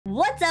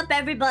What's up,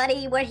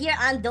 everybody? We're here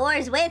on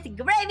Doors with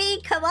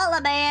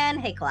GravyKoalaMan.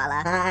 Hey,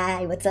 Koala.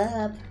 Hi, what's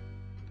up?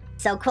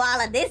 So,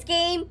 Koala, this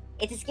game,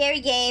 it's a scary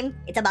game.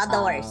 It's about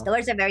doors.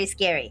 Doors are very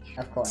scary.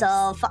 Of course. So,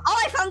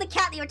 I found the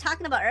cat that you were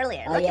talking about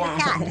earlier. Look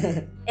at the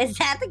cat. Is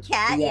that the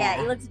cat?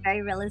 Yeah, it looks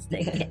very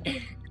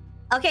realistic.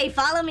 Okay,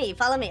 follow me.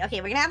 Follow me.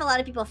 Okay, we're going to have a lot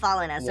of people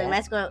following us, so we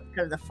might go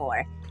to the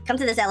 4. Come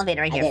to this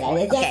elevator right here. I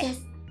did. Okay. Yes.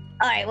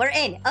 All right, we're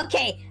in.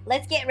 Okay,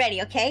 let's get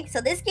ready, okay?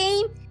 So this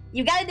game,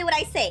 you got to do what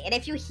I say. And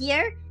if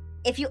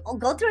you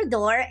go through a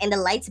door and the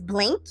lights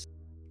blink,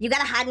 you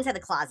got to hide inside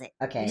the closet.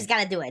 Okay. You just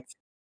got to do it.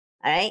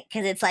 All right?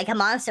 Because it's like a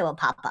monster will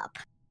pop up.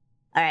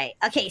 All right.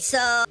 Okay,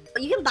 so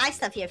you can buy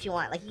stuff here if you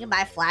want. Like, you can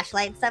buy a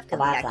flashlight and stuff because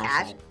we got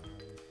cash.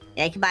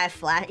 Yeah, you can buy a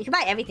flash. You can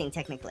buy everything,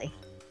 technically.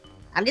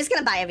 I'm just going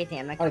to buy everything.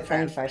 I'm not going to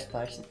playing first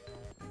person.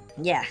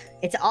 Yeah,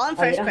 it's all in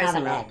first person. You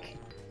don't have a neck.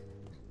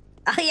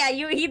 Oh, yeah,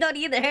 you don't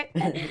either.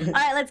 All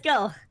right, let's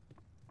go.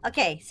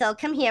 Okay, so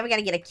come here. We got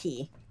to get a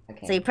key.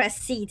 Okay. So you press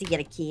C to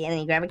get a key, and then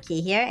you grab a key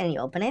here, and you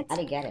open it. How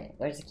do you get it?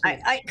 Where's the key? All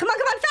right, come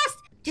on, fast!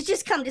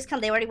 Just come.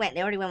 They already went.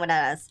 They already went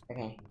without us.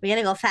 Okay. We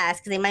gotta go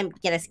fast, because they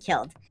might get us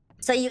killed.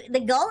 So the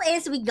goal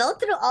is we go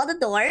through all the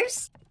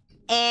doors,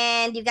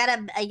 and you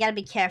gotta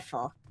be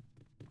careful.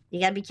 You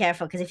gotta be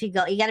careful, because if you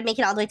gotta make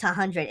it all the way to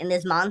 100, and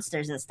there's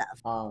monsters and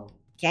stuff. Oh.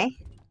 Okay?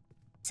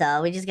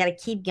 So we just gotta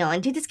keep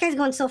going. Dude, this guy's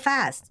going so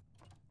fast.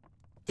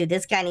 Dude,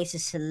 this guy needs to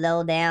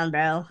slow down,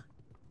 bro.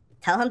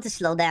 Tell him to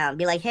slow down.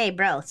 Be like, hey,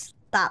 bro,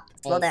 stop.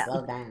 Slow down.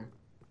 Slow down.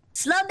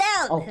 Slow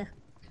down! Oh.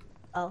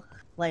 Oh,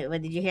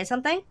 wait, did you hear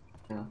something?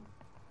 No.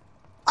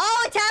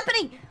 Oh, it's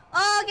happening!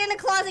 Oh, get in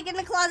the closet, get in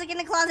the closet, get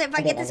in the closet. If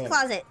I get this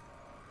closet.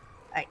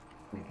 Alright.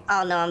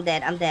 Oh, no, I'm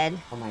dead.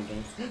 Oh, my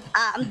goodness.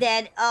 I'm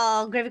dead.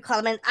 Oh,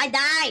 GravyKoalaMan. I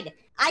died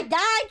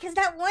because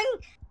that one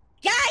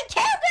guy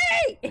killed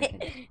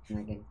me!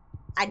 Okay.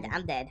 I'm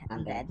dead.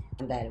 I'm dead.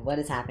 I'm dead. What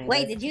is happening?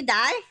 Wait, did you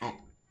die?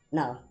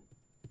 No.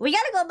 We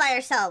gotta go by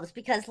ourselves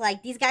because,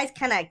 like, these guys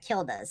kind of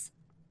killed us.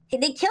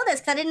 They killed us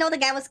because I didn't know the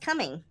guy was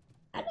coming.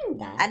 I didn't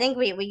die. I think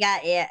we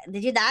got, yeah.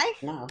 Did you die?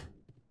 No.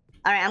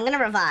 Alright, I'm gonna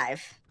revive.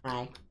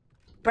 Hi.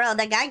 Bro,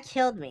 that guy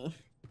killed me.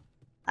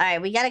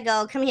 Alright, we gotta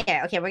go. Come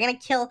here. Okay, we're gonna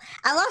kill.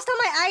 I lost all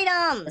my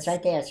items! It's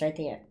right there. It's right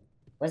there.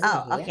 Was it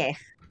here? Okay.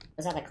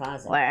 Was that a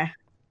closet? Where?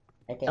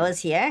 Right there. It was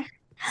here?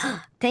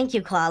 Thank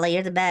you, Koala.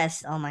 You're the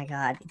best. Oh my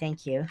god.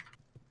 Thank you.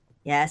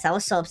 Yes, I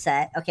was so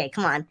upset. Okay,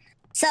 come on.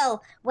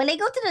 So, when they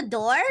go to the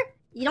door,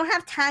 you don't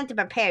have time to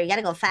prepare. You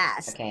gotta go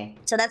fast. Okay.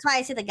 So that's why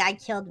I said the guy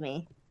killed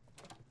me.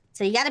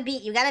 So you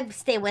gotta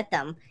stay with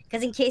them.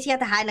 Because in case you have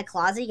to hide in a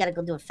closet, you gotta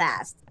go do it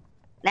fast.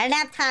 And I didn't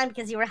have time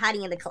because you were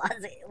hiding in the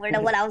closet. Where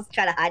the one I was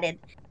trying to hide in.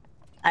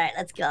 Alright,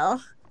 let's go.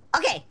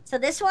 Okay, so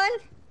this one,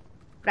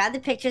 grab the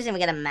pictures and we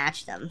gotta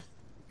match them.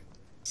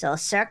 So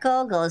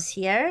circle goes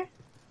here.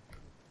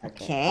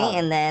 Okay,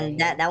 and then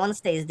that one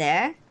stays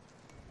there.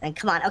 And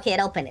come on. Okay, it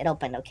opened.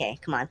 Okay,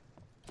 come on.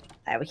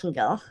 Alright, we can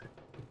go.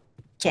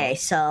 Okay,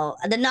 so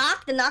the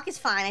knock is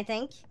fine, I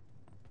think.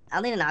 I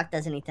don't think the knock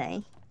does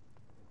anything.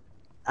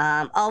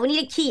 Oh, we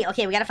need a key.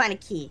 Okay, we gotta find a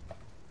key.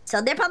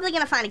 So they're probably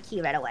gonna find a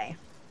key right away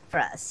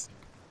for us.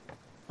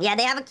 Yeah,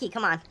 they have a key.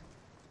 Come on.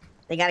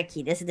 They got a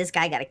key. This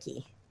guy got a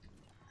key.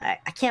 Alright,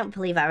 I can't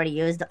believe I already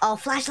used. Oh,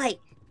 flashlight.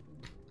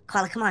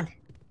 Koala, come on.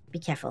 Be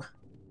careful.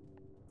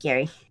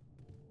 Gary.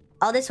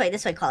 Oh, this way,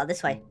 Koala,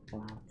 this way.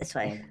 Wow. This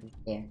way.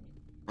 Here.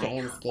 Okay. I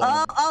am scared.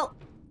 Oh!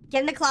 Get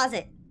in the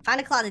closet.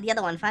 Find a closet. The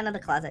other one. Find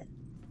another closet.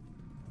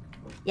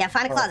 Yeah,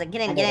 find a closet.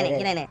 Get in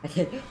it.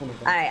 Oh my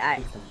God.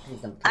 Alright.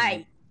 Please don't.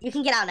 Alright, you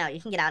can get out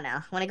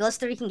now. When it goes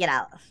through, you can get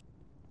out.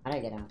 How do I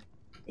get out?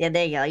 Yeah,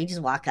 there you go. You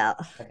just walk out.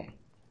 Okay.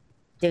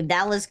 Dude,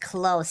 that was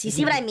close. You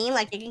see what I mean?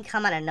 Like, it can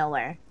come out of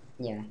nowhere.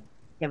 Yeah.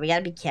 Yeah, we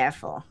gotta be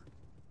careful.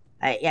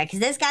 Alright, yeah, because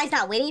this guy's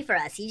not waiting for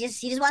us. He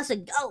just wants to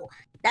go.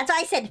 That's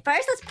why I said,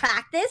 first let's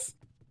practice,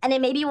 and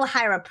then maybe we'll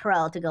hire a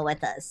pro to go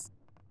with us.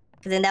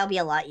 Because then that'll be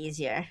a lot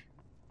easier.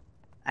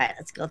 Alright,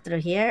 let's go through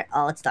here.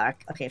 Oh, it's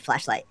dark. Okay,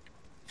 flashlight.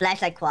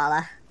 Flashlight,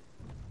 Koala.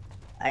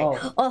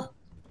 Alright. Oh!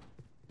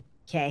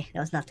 Okay, that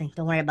was nothing.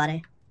 Don't worry about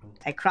it.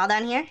 Alright, crawl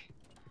down here.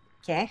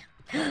 Okay.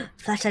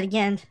 Flashlight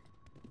again.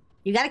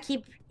 You gotta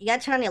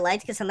turn on your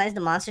lights because sometimes the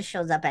monster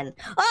shows up and...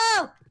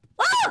 Oh!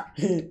 Oh!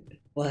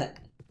 What?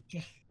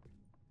 Okay.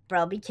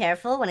 Bro, be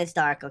careful when it's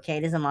dark, okay?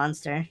 There's a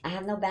monster. I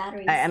have no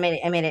batteries. Alright,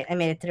 I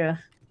made it through.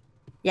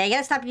 Yeah, you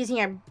gotta stop using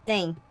your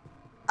thing.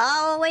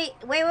 Oh, wait,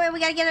 we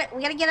gotta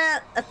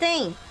get a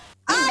thing.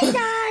 Oh,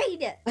 I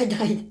died! I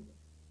died.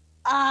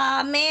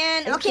 Aw,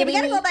 man. Okay, we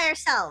gotta go by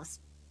ourselves.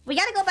 We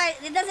gotta go by...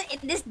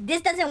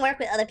 This doesn't work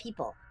with other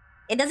people.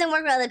 It doesn't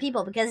work with other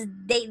people because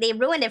they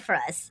ruined it for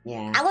us.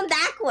 Yeah. I went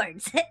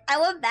backwards.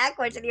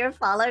 And you were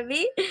following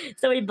me.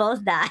 So we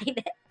both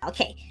died.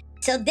 Okay.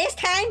 So this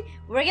time,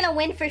 we're gonna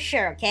win for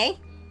sure, okay?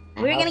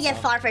 We're gonna get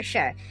far for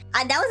sure.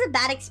 That was a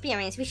bad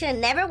experience. We should have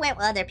never went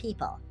with other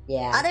people.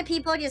 Yeah. Other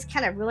people just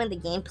kind of ruined the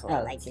gameplay.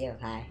 Oh, like, it's you.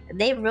 Hi.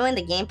 they ruined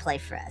the gameplay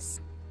for us.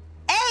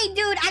 Hey,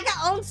 dude, I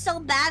got owned so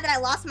bad that I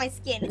lost my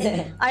skin.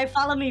 Alright,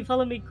 follow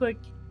me quick.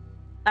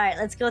 Alright,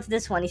 let's go to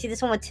this one. You see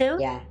this one with 2?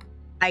 Yeah.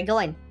 Alright, go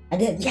in. I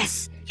did.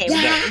 Yes. Okay,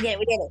 Yeah.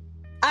 we did it.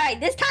 All right,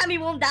 this time he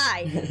won't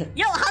die.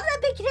 Yo, how did that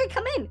big kid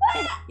come in?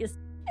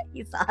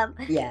 you saw him?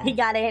 Yeah. He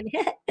got in.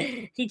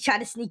 He tried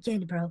to sneak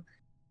in, bro.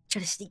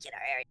 Try to sneak in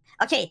our area.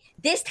 Okay,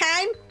 this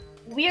time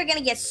we are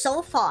gonna get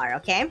so far.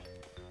 Okay.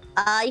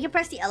 You can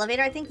press the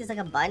elevator. I think there's like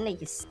a button that you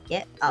can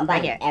skip. Oh, I'm right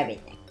buying here.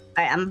 everything.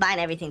 All right, I'm buying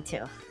everything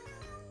too.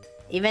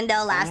 Even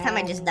though last time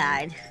I just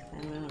died.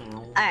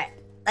 All right,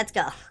 let's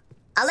go.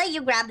 I'll let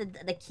you grab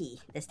the key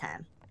this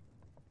time.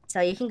 So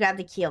you can grab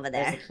the key over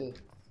there. Where's the key?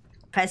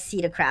 Press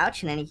C to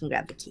crouch, and then you can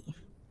grab the key.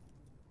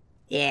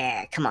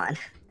 Yeah, come on.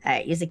 All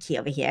right, use the key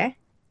over here.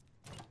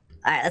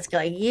 All right, let's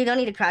go. You don't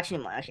need to crouch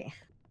anymore. Okay.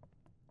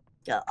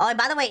 Go. Oh,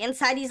 by the way,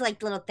 inside these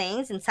like little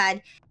things,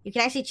 inside you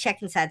can actually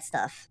check inside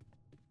stuff,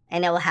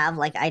 and it will have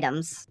like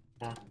items.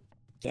 Yeah.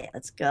 Okay,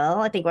 let's go.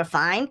 I think we're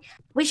fine.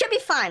 We should be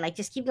fine. Like,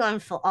 just keep going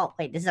full. Oh,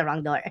 wait, this is the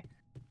wrong door.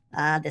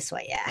 This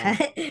way, yeah.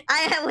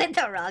 I went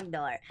the wrong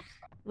door.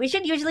 We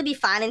should usually be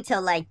fine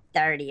until like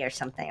 30 or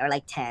something, or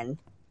like 10.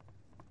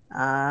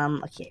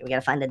 Okay, we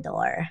gotta find the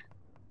door.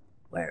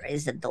 Where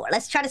is the door?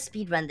 Let's try to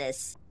speedrun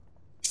this.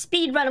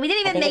 Speedrun. We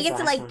didn't even make it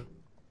to like.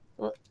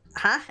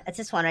 Huh? It's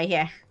this one right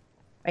here.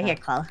 Right here,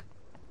 Koala.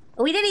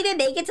 We didn't even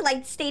make it to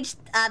like stage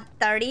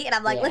 30, and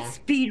I'm like, let's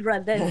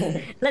speedrun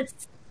this.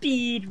 Let's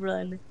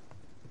speedrun.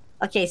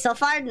 Okay, so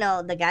far,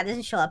 no, the guy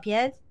doesn't show up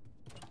yet.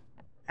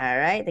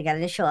 Alright, the guy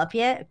didn't show up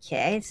yet.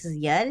 Okay, this is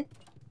good.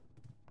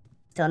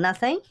 Still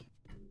nothing.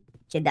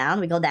 Get down,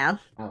 we go down.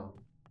 Oh.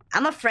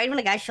 I'm afraid when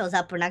the guy shows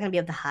up, we're not gonna be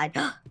able to hide.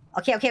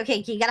 Okay,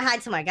 you gotta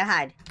hide somewhere. Gotta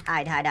hide.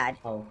 Hide.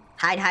 Oh.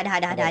 Hide.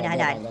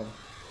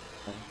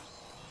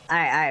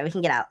 Alright, we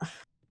can get out.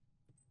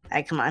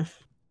 Alright, come on.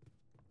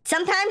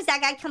 Sometimes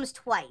that guy comes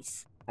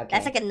twice. Okay.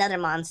 That's like another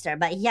monster,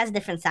 but he has a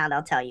different sound.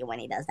 I'll tell you when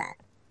he does that.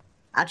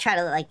 I'll try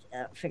to like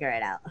figure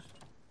it out.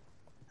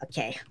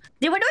 Okay.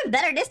 Dude, we're doing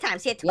better this time.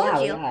 See, I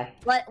told you.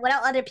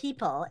 Without other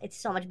people, it's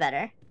so much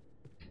better.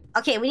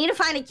 Okay, we need to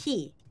find a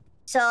key.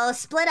 So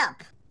split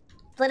up.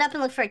 Split up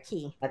and look for a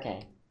key.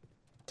 Okay.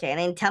 Okay, and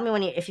then tell me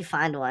when if you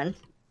find one.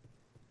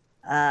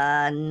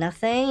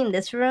 Nothing in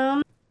this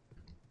room.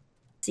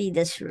 See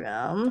this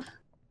room.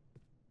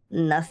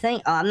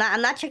 Nothing. Oh,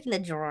 I'm not checking the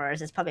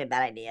drawers. It's probably a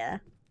bad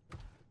idea.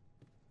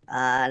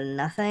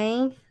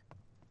 Nothing.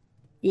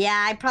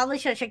 Yeah, I probably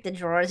should have checked the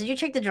drawers. Did you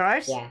check the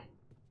drawers? Yeah.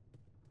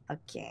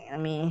 Okay,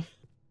 let me...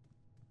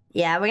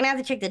 Yeah, we're gonna have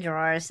to check the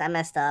drawers. I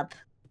messed up.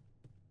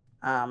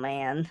 Oh,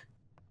 man.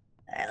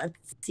 Alright,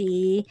 let's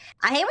see.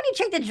 I hate when you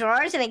check the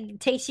drawers and it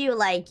takes you,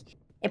 like...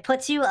 It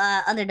puts you,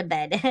 under the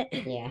bed.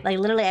 Yeah. Like,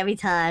 literally every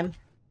time.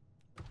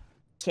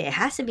 Okay, it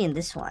has to be in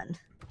this one.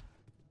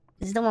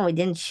 This is the one we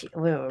didn't...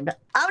 Oh,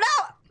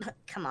 no!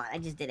 Come on, I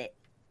just did it.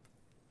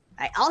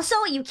 Alright, also,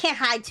 you can't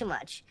hide too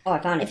much. Oh, I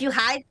found it. If you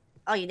hide...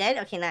 Oh, you did?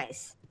 Okay,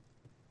 nice.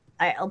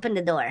 Alright, open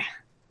the door.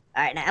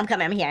 Alright, now I'm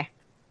coming. I'm here.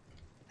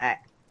 Alright.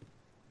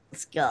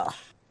 Let's go.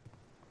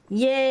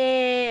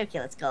 Yay! Okay,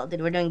 let's go.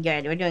 Dude, we're doing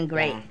good. We're doing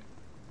great. Yeah.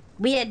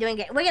 We are doing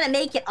good. We're gonna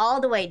make it all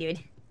the way,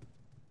 dude.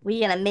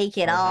 We're gonna make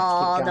it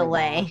all the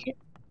way.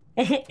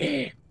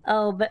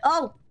 Oh, but...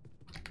 Oh!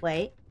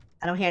 Wait.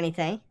 I don't hear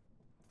anything.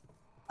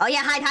 Oh,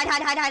 yeah. Hide.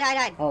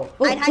 Oh.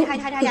 Hide.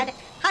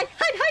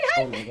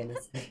 Oh, my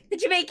goodness.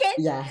 Did you make it?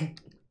 Yeah.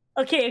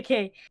 Okay.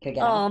 Get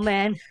Oh, out.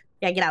 man.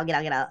 Yeah, get out.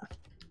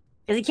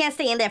 Because you can't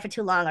stay in there for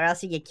too long or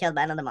else you get killed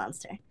by another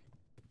monster.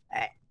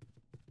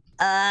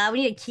 Alright.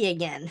 We need a key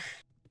again.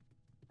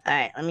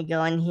 Alright, let me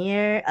go in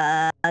here.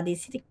 Do you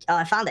see the... Oh,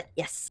 I found it.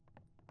 Yes.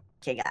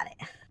 Okay, got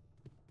it.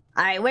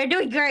 Alright, we're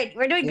doing great.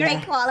 We're doing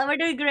great, Koala. We're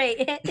doing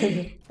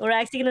great. We're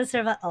actually gonna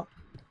survive.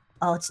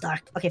 Oh, it's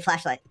dark. Okay,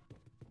 flashlight.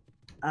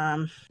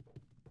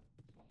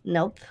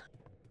 Nope.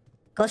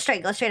 Go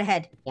straight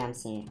ahead. Yeah, I'm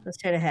seeing it. Go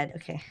straight ahead.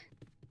 Okay.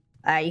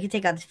 Alright, you can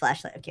take out this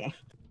flashlight. Okay.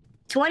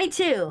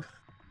 22.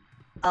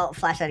 Oh,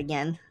 flashlight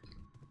again.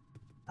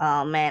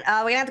 Oh, man.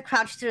 Oh, we're gonna have to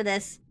crouch through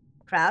this.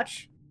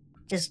 Crouch.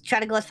 Just try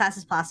to go as fast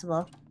as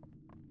possible.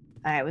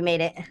 Alright, we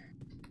made it.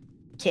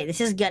 Okay,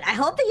 this is good. I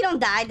hope that you don't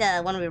die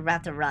the one we were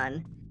about to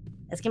run.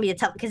 That's gonna be the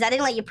tough... Because I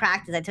didn't let you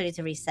practice. I told you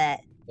to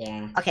reset.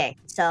 Yeah. Okay,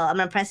 so I'm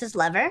gonna press this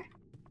lever.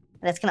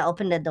 That's gonna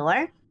open the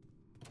door.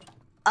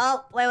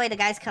 Oh, wait. The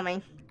guy's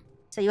coming.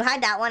 So you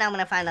hide that one. I'm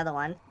gonna find another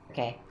one.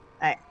 Okay.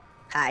 Alright.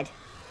 Hide.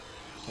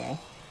 Okay.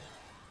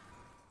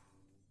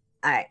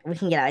 Alright, we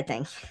can get out, I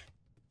think.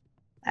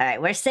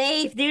 Alright, we're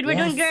safe, dude. We're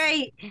doing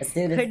great. Let's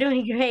do this. We're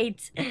doing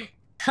great.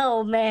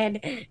 Oh, man.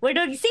 We're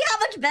doing... See how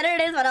much better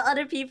it is with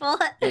other people?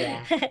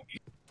 Yeah.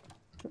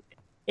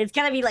 It's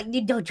gonna be like,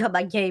 dude, don't drop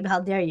my game. How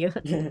dare you?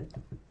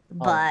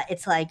 But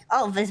it's like,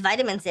 oh, there's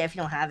vitamins there if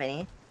you don't have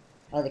any.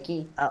 Oh, the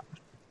key.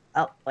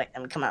 Oh, wait,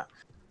 let me come out.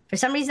 For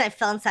some reason, I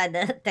fell inside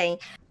the thing.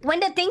 When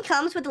the thing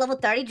comes with level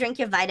 30, drink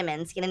your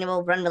vitamins, and then it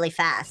will run really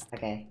fast.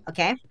 Okay.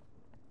 Okay?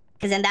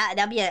 Because then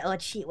that'll be a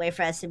cheat way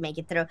for us to make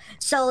it through.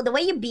 So the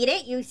way you beat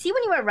it, you see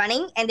when you were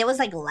running, and there was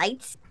like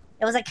lights.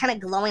 It was like kind of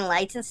glowing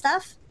lights and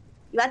stuff.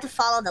 You have to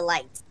follow the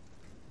lights.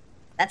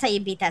 That's how you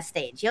beat that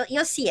stage.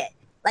 You'll see it.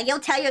 Like, it'll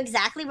tell you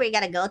exactly where you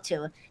gotta go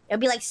to. It'll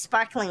be like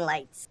sparkling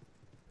lights.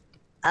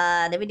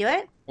 Did we do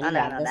it? Can Oh, you no,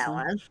 grab no, this that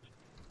one? one.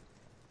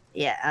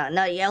 Yeah,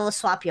 no, yeah, we'll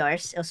swap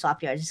yours. It'll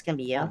swap yours. It's gonna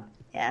be you. Oh.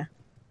 Yeah.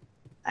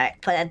 All right,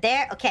 put it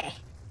there. Okay.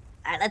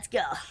 All right, let's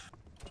go.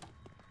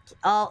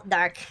 Oh,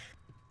 dark.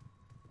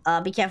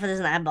 Be careful. There's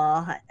an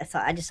eyeball.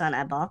 I just saw an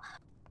eyeball.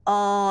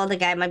 Oh, the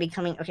guy might be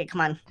coming. Okay,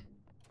 come on.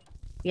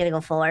 We gotta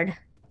go forward.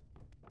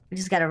 We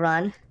just gotta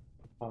run.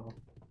 Oh.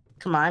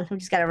 Come on, we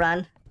just gotta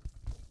run.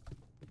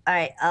 All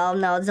right. Oh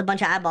no, there's a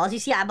bunch of eyeballs. You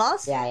see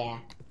eyeballs? Yeah, yeah.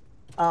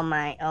 Oh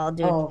my. Oh,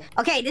 dude. Oh.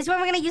 Okay, this is where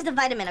we're gonna use the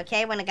vitamin.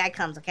 Okay, when the guy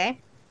comes. Okay.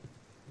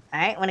 All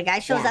right. When the guy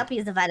shows up,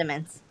 use the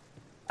vitamins.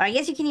 Or I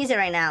guess you can use it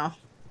right now.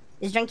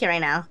 Just drink it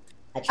right now.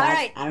 I tried. All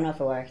right. I don't know if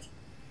it worked.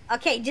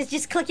 Okay,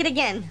 just click it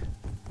again.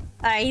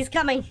 All right, he's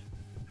coming.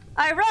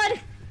 All right, run,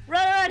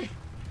 run,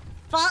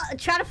 run.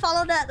 Try to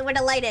follow where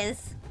the light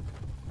is.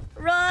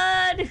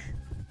 Run,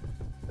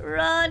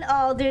 run.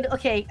 Oh, dude.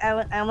 Okay,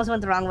 I almost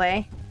went the wrong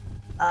way.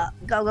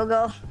 Go, go,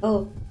 go.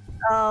 Oh.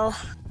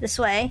 Oh, this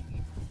way.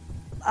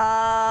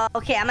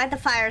 Okay, I'm at the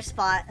fire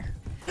spot.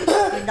 You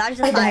dodge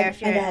the fire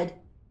if you're. I died.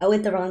 I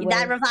went the wrong way. You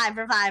died.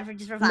 Revive.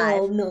 Just revive.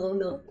 No, no,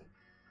 no.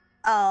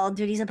 Oh,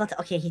 dude, he's about to.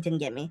 Okay, he didn't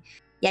get me.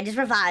 Yeah, just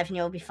revive and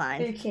you'll be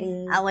fine. Are you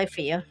kidding? I'll wait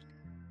for you.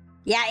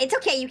 Yeah, it's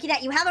okay.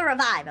 You have a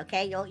revive.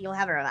 Okay, you'll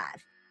have a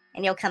revive,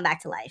 and you'll come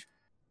back to life.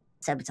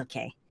 So it's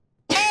okay.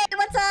 Hey,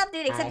 what's up,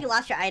 dude? Except you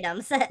lost your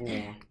items.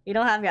 Yeah. You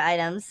don't have your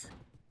items,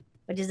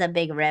 which is a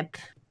big rip.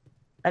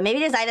 But maybe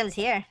there's items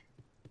here.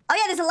 Oh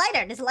yeah, there's a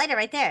lighter. There's a lighter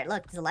right there.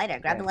 Look, there's a lighter.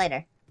 Grab the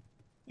lighter.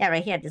 Yeah,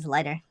 right here. There's a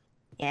lighter.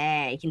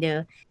 Yeah, you can do.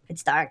 If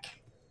it's dark.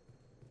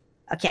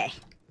 Okay.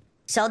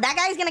 So that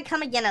guy's gonna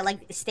come again at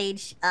like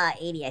stage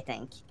 80, I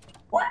think.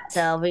 What?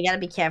 So we gotta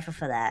be careful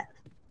for that.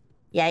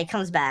 Yeah, he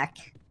comes back.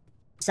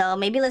 So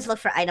maybe let's look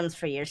for items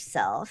for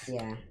yourself.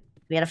 Yeah.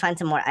 We gotta find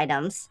some more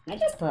items. I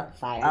just put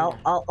fire.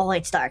 Oh,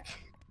 it's dark.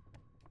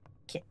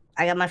 Okay,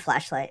 I got my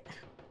flashlight.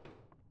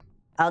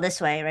 Oh,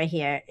 this way, right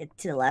here,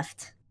 to the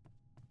left.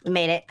 We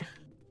made it.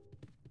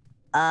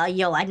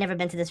 Yo, I'd never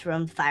been to this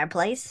room.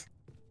 Fireplace?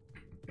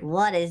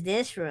 What is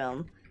this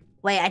room?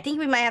 Wait, I think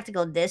we might have to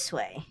go this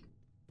way.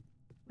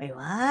 Wait,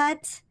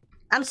 what?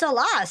 I'm so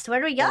lost.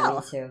 Where do we go? Yeah,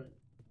 me too.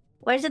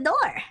 Where's the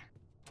door?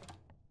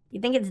 You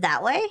think it's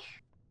that way?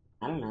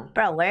 I don't know.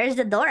 Bro, where's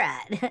the door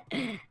at?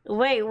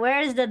 Wait,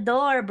 where's the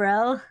door,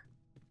 bro?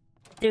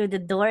 Dude, the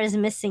door is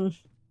missing.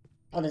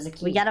 Oh, there's a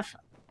key. We gotta...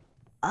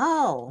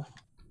 Oh.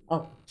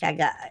 Oh. Okay, I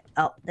got...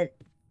 Oh,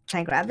 can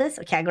I grab this?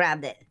 Okay, I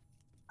grabbed it.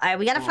 Alright,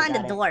 we gotta find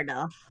the door,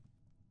 though.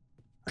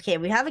 Okay,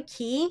 we have a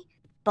key,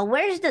 but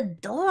where's the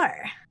door?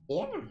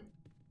 Yeah.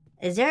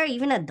 Is there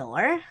even a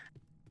door?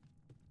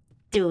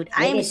 Dude,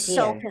 I am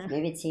so...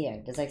 Maybe it's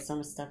here. There's like so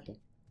much stuff here.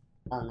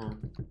 Oh, no.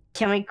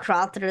 Can we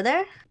crawl through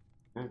there?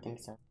 I don't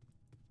think so.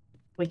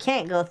 We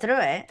can't go through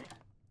it.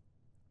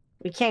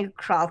 We can't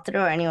crawl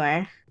through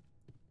anywhere.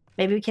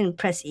 Maybe we can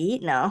press E?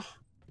 No.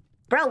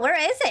 Bro, where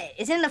is it?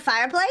 Is it in the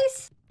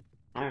fireplace?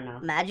 I don't know.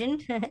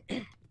 Imagine.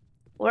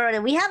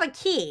 We have a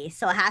key,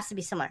 so it has to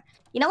be somewhere.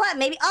 You know what?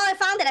 Maybe... Oh, I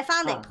found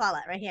it.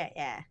 Koala, right here.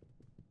 Yeah.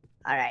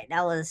 All right,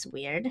 that was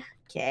weird.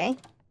 Okay.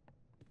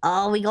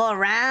 Oh, we go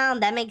around.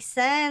 That makes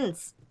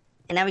sense.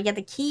 And now we get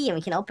the key and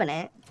we can open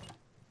it.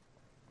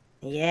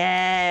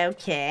 Yeah,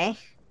 okay.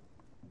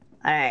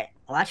 All right,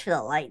 watch for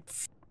the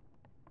lights.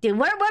 Dude,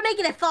 we're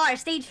making it far.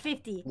 Stage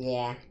 50.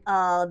 Yeah.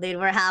 Oh, dude,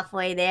 we're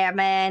halfway there,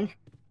 man.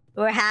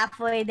 We're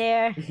halfway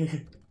there.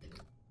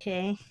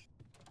 Okay.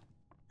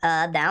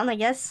 Down, I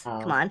guess.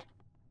 Oh. Come on.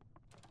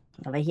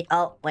 Over here.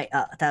 Oh, wait.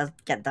 Oh, that was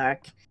get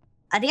dark.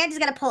 I think I just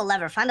gotta pull a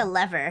lever. Find a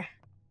lever.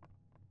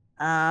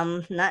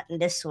 Not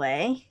this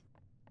way.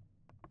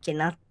 Okay,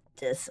 not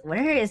this.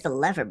 Where is the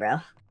lever,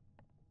 bro?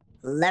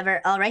 Lever.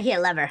 Oh, right here,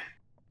 lever.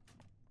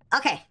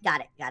 Okay,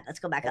 got it. Let's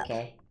go back up.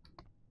 Okay.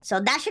 So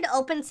that should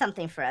open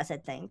something for us, I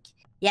think.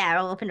 Yeah,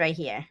 it'll open right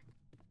here.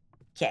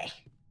 Okay.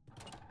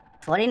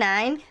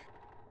 49.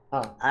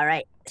 Oh. All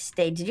right.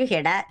 Stay. Did you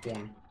hear that?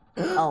 Yeah.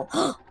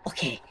 Oh.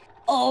 Okay.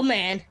 Oh,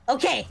 man.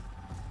 Okay.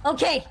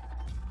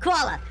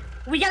 Koala,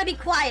 we gotta be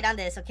quiet on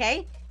this,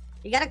 okay?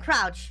 You gotta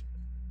crouch.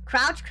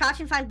 Crouch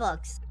and find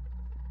books.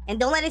 And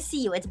don't let it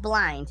see you. It's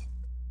blind.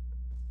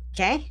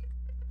 Okay?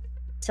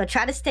 So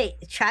try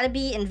to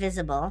be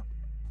invisible.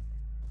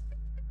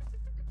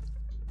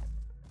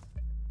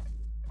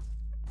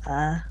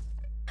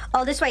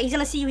 Oh, this way. He's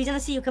gonna see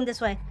you. Come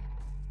this way.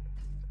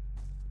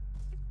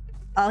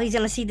 Oh, he's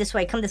gonna see this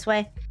way. Come this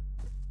way.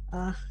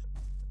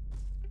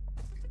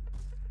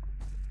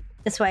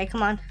 This way.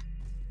 Come on.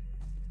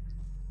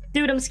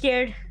 Dude, I'm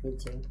scared. Me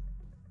too.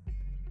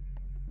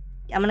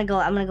 I'm gonna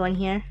go in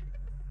here.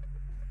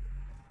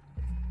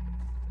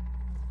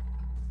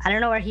 I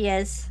don't know where he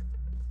is,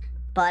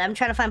 but I'm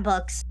trying to find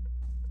books.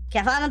 Okay,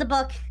 I found another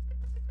book.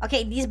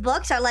 Okay, these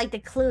books are like the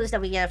clues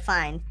that we gotta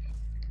find.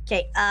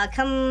 Okay,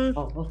 come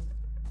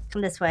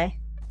this way.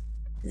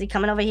 Is he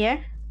coming over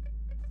here?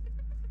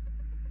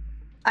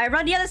 All right,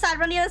 run the other side.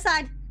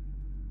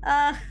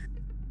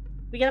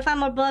 We gotta find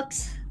more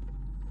books.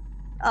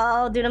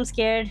 Oh, dude, I'm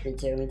scared. Me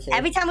too.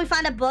 Every time we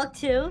find a book,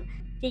 too,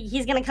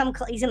 he's gonna come.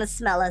 He's gonna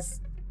smell us.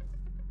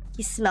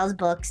 He smells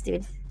books,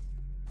 dude.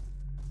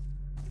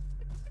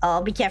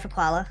 Oh, be careful,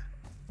 Koala.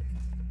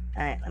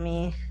 Alright, let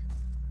me...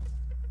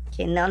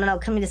 Okay, no.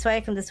 Come this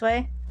way.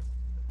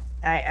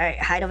 Alright,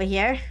 hide over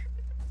here.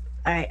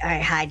 Alright,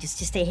 hide. Just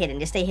stay hidden.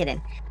 Just stay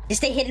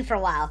hidden for a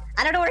while.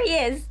 I don't know where he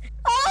is.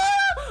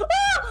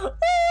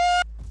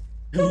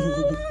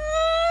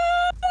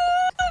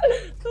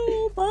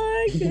 Oh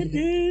my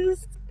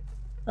goodness.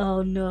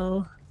 Oh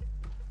no.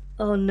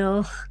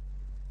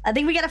 I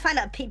think we gotta find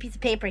a piece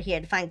of paper here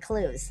to find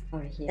clues.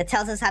 Over here. That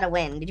tells us how to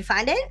win. Did you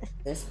find it?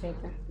 This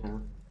paper?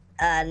 No.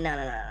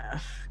 No.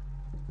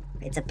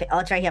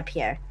 It's right up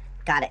here.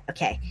 Got it.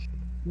 Okay.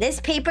 This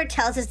paper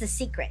tells us the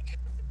secret.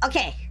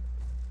 Okay.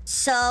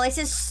 So it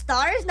says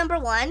stars number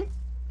 1.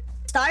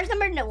 Stars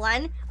number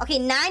 1. Okay,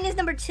 9 is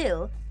number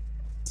 2.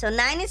 So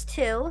 9 is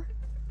 2.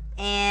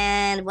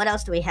 And what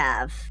else do we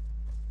have?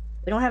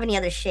 We don't have any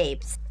other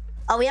shapes.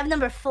 Oh, we have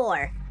number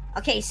 4.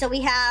 Okay, so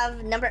we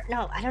have number...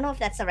 No, I don't know if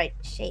that's the right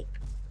shape.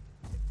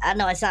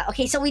 No, it's not.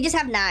 Okay, so we just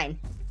have 9.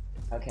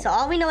 Okay. So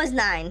all we know is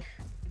 9.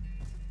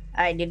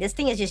 Alright, dude, this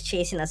thing is just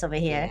chasing us over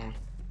here. Yeah.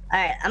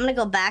 Alright, I'm gonna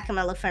go back. I'm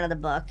gonna look for another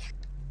book.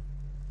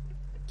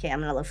 Okay, I'm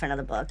gonna look for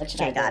another book.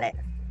 Okay, got it.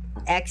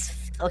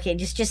 X. Okay,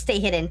 just stay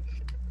hidden.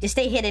 Just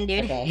stay hidden,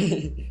 dude.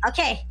 Okay.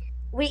 Okay,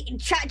 we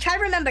try to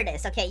remember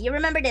this. Okay, you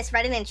remember this?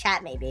 Write it in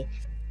chat, maybe.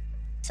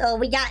 So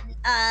we got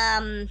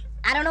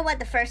I don't know what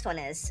the first one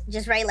is.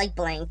 Just write like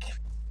blank.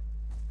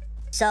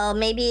 So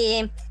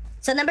maybe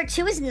number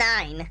 2 is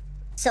 9.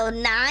 So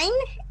 9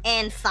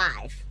 and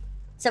 5.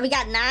 So we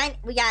got 9.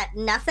 We got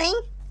nothing.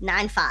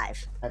 9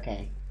 5.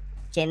 Okay.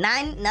 Okay,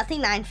 9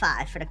 nothing 9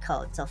 5 for the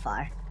code so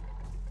far.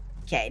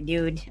 Okay,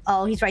 dude.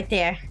 Oh, he's right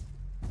there.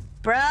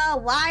 Bro,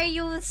 why are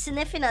you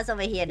sniffing us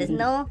over here? There's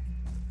no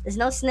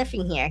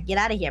sniffing here. Get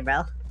out of here,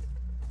 bro.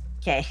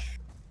 Okay.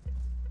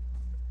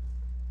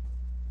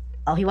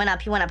 Oh, he went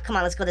up. Come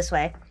on, let's go this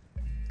way.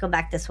 Go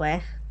back this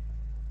way.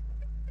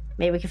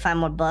 Maybe we can find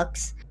more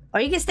books. Or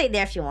you can stay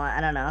there if you want.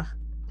 I don't know.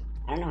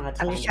 I don't know how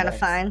to I'm just trying to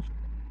find.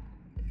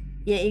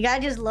 Yeah, you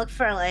gotta just look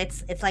for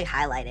it's like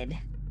highlighted.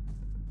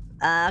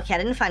 Okay, I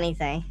didn't find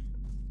anything.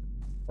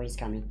 Oh, he's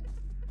coming.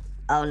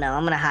 Oh no,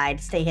 I'm gonna hide.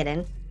 Stay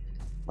hidden.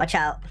 Watch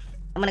out.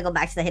 I'm gonna go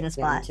back to the hidden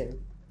spot. Yeah, me too.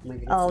 Oh my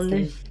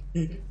goodness,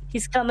 Oh no.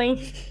 He's coming.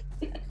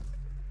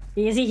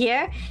 Is he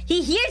here?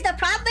 He hears. The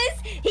problem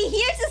is he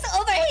hears us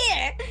over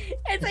here.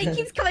 And so he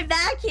keeps coming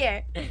back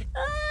here.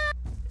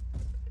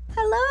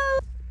 Hello?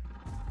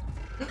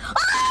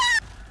 I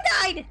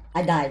died!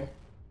 I died.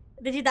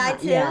 Did you die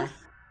too? Yeah.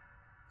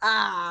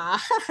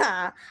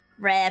 Ah,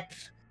 rip.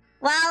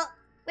 Well,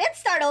 we had to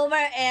start over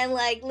and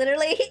like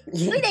literally,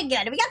 we did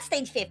good. We got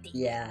stage 50.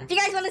 Yeah. If you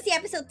guys want to see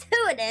episode 2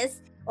 of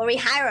this, or we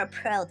hire a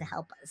pro to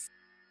help us,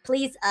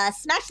 please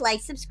smash like,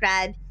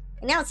 subscribe,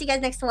 and now I'll see you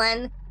guys next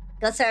one.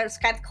 Go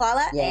subscribe to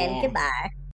Koala, and goodbye.